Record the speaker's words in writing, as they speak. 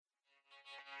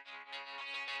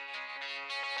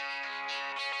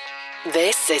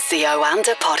This is the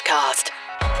Oanda Podcast.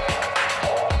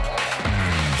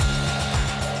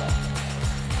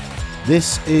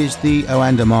 This is the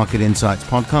Oanda Market Insights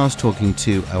Podcast, talking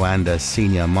to Oanda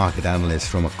senior market analysts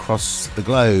from across the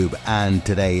globe. And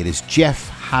today it is Jeff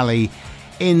Halley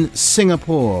in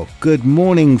Singapore. Good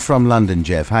morning from London,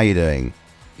 Jeff. How are you doing?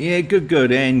 Yeah,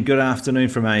 good. And good afternoon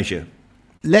from Asia.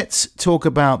 Let's talk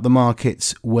about the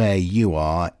markets where you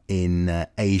are in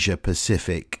Asia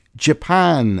Pacific.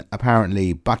 Japan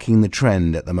apparently bucking the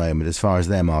trend at the moment as far as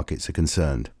their markets are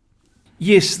concerned.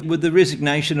 Yes, with the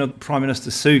resignation of Prime Minister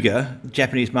Suga,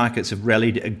 Japanese markets have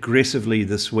rallied aggressively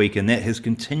this week, and that has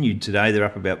continued today. They're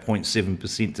up about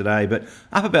 0.7% today, but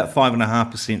up about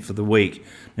 5.5% for the week.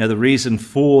 Now, the reason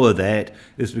for that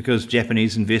is because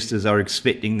Japanese investors are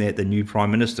expecting that the new Prime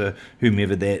Minister,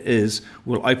 whomever that is,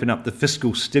 will open up the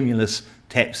fiscal stimulus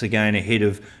taps again ahead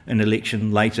of an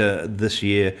election later this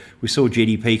year. We saw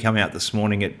GDP come out this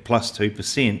morning at plus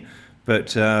 2%.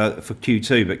 But for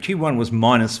Q2, but Q1 was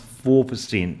minus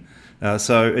 4%.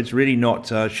 So it's really not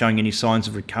showing any signs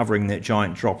of recovering that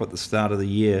giant drop at the start of the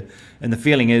year. And the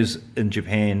feeling is in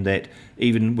Japan that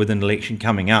even with an election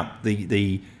coming up,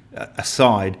 the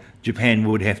aside, Japan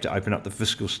would have to open up the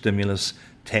fiscal stimulus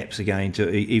taps again to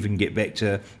even get back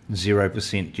to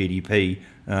 0% GDP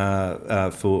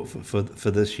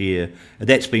for this year. And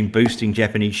that's been boosting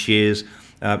Japanese shares.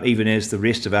 Even as the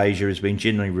rest of Asia has been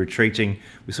generally retreating.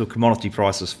 We saw commodity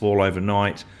prices fall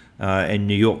overnight, and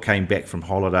New York came back from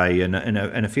holiday in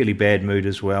a fairly bad mood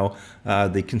as well.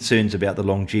 The concerns about the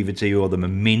longevity or the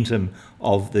momentum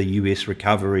of the US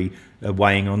recovery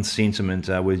weighing on sentiment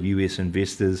with US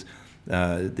investors.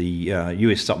 The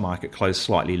US stock market closed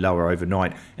slightly lower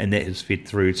overnight, and that has fed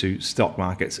through to stock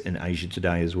markets in Asia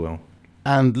today as well.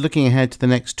 And looking ahead to the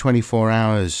next 24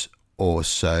 hours or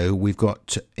so, we've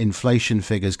got inflation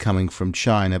figures coming from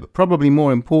China, but probably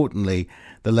more importantly,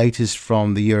 the latest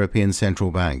from the European Central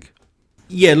Bank.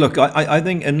 Yeah, look, I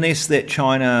think unless that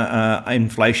China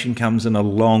inflation comes in a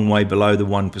long way below the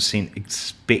 1%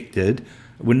 expected,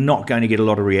 we're not going to get a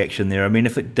lot of reaction there. I mean,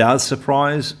 if it does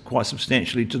surprise quite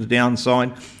substantially to the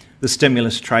downside, the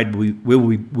stimulus trade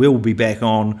will be back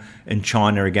on in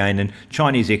China again, and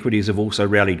Chinese equities have also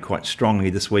rallied quite strongly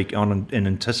this week in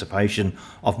anticipation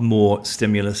of more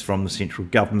stimulus from the central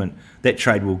government. That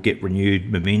trade will get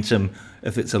renewed momentum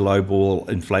if it's a low ball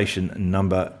inflation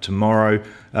number tomorrow,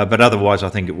 but otherwise I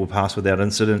think it will pass without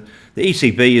incident. The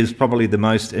ECB is probably the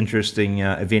most interesting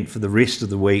event for the rest of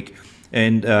the week.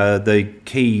 And the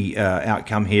key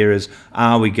outcome here is,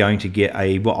 are we going to get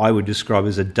what I would describe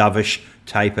as a dovish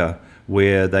taper,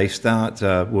 where they start,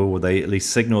 they at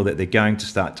least signal that they're going to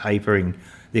start tapering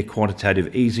their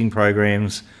quantitative easing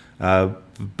programs,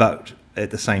 but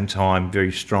at the same time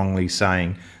very strongly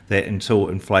saying that until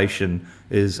inflation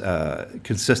is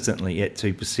consistently at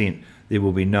 2%, there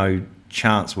will be no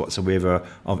chance whatsoever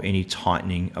of any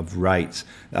tightening of rates.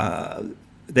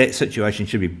 That situation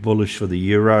should be bullish for the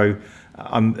euro.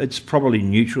 It's probably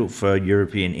neutral for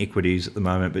European equities at the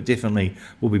moment, but definitely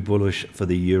will be bullish for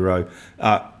the euro.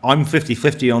 I'm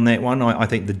 50-50 on that one. I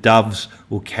think the doves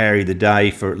will carry the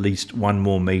day for at least one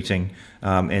more meeting,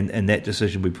 and that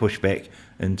decision will be pushed back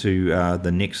into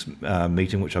the next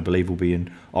meeting, which I believe will be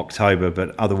in October.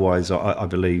 But otherwise, I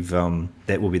believe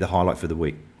that will be the highlight for the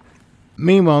week.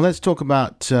 Meanwhile, let's talk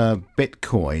about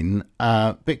Bitcoin.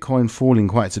 Bitcoin falling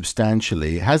quite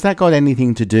substantially. Has that got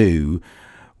anything to do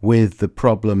with the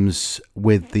problems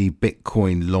with the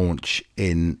Bitcoin launch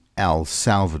in El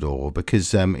Salvador?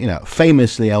 Because,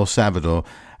 famously El Salvador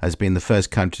has been the first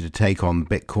country to take on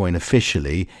Bitcoin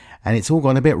officially, and it's all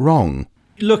gone a bit wrong.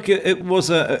 Look, it was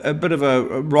a bit of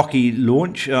a rocky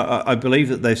launch. I believe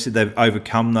that they've said they've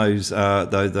overcome those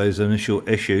initial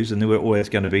issues, and there were always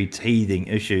going to be teething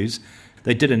issues.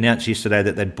 They did announce yesterday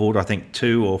that they'd bought, I think,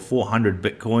 200 or 400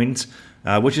 Bitcoins,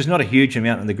 which is not a huge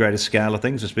amount in the greater scale of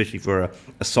things, especially for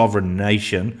a sovereign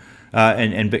nation,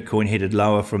 and Bitcoin headed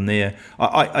lower from there.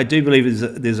 I do believe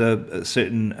there's a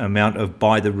certain amount of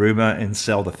buy the rumour and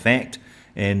sell the fact,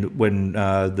 and when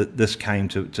this came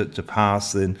to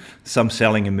pass, then some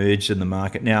selling emerged in the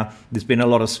market. Now, there's been a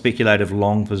lot of speculative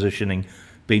long positioning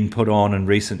been put on in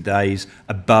recent days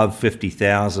above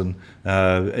 50,000 in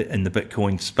the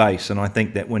Bitcoin space, and I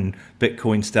think that when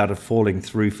Bitcoin started falling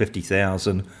through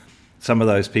 50,000, some of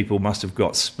those people must have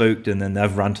got spooked, and then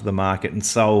they've run to the market and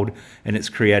sold, and it's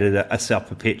created a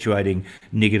self-perpetuating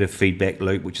negative feedback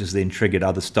loop, which has then triggered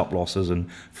other stop losses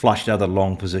and flushed other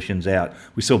long positions out.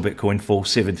 We saw Bitcoin fall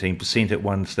 17% at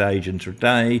one stage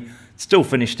intraday. Still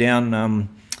finished down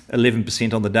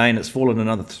 11% on the day, and it's fallen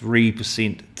another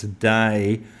 3%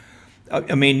 today.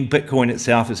 I mean, Bitcoin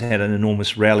itself has had an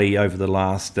enormous rally over the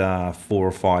last 4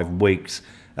 or 5 weeks.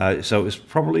 So it was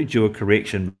probably due a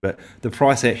correction, but the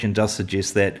price action does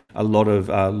suggest that a lot of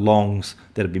longs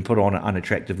that have been put on at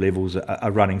unattractive levels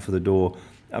are running for the door.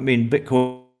 I mean,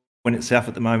 Bitcoin itself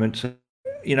at the moment,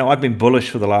 I've been bullish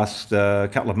for the last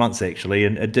couple of months actually,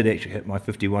 and it did actually hit my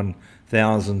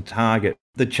 51,000 target.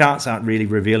 The charts aren't really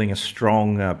revealing a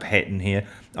strong pattern here.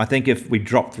 I think if we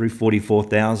drop through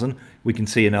 44,000, we can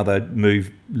see another move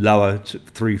lower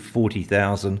through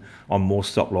 40,000 on more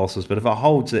stop losses. But if it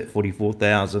holds at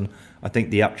 44,000, I think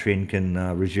the uptrend can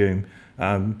resume.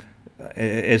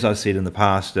 As I said in the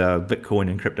past,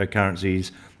 Bitcoin and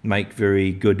cryptocurrencies make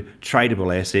very good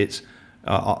tradable assets.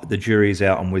 The jury's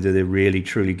out on whether they're really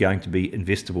truly going to be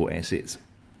investable assets.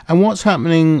 And what's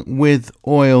happening with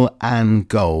oil and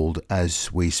gold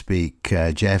as we speak,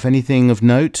 Jeff? Anything of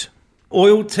note?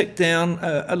 Oil ticked down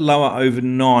lower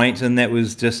overnight, and that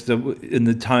was just in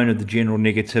the tone of the general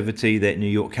negativity that New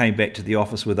York came back to the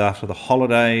office with after the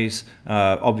holidays.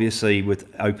 Obviously, with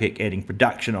OPEC adding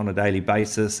production on a daily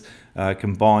basis,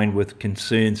 combined with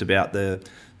concerns about the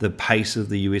pace of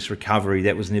the US recovery,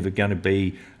 that was never going to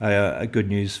be a good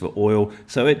news for oil.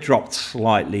 So it dropped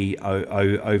slightly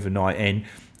overnight. And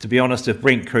to be honest, if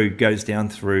Brent crude goes down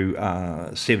through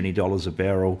 $70 a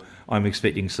barrel, I'm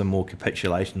expecting some more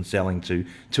capitulation selling to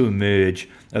emerge.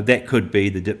 That could be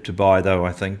the dip to buy, though,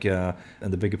 I think, in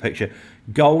the bigger picture.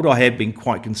 Gold I have been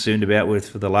quite concerned about with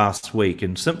for the last week,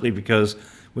 and simply because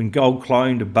when gold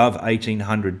climbed above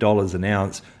 $1,800 an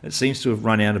ounce, it seems to have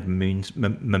run out of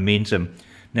momentum.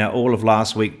 Now, all of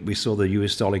last week, we saw the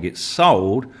US dollar get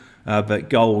sold, but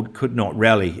gold could not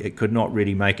rally. It could not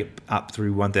really make it up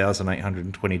through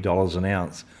 $1,820 an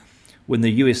ounce. When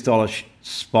the US dollar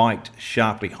spiked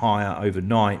sharply higher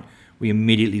overnight, we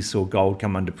immediately saw gold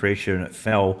come under pressure, and it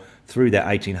fell through that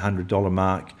 $1,800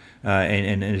 mark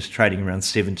and is trading around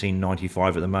 $1,795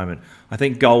 at the moment. I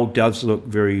think gold does look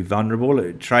very vulnerable.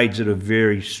 It trades at a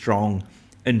very strong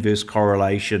inverse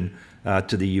correlation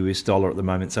to the US dollar at the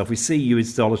moment. So if we see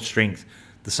US dollar strength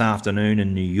this afternoon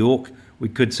in New York, we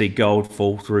could see gold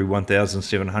fall through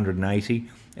 1,780,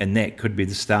 and that could be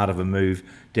the start of a move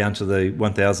down to the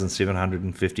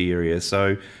 1,750 area.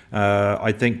 So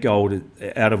I think gold,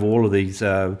 out of all of these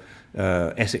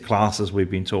asset classes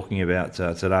we've been talking about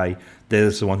today, that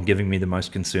is the one giving me the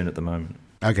most concern at the moment.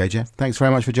 Okay, Jeff, thanks very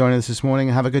much for joining us this morning.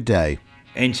 Have a good day.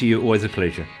 And to you, always a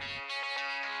pleasure.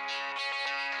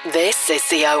 This is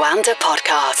the Oanda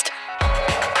Podcast.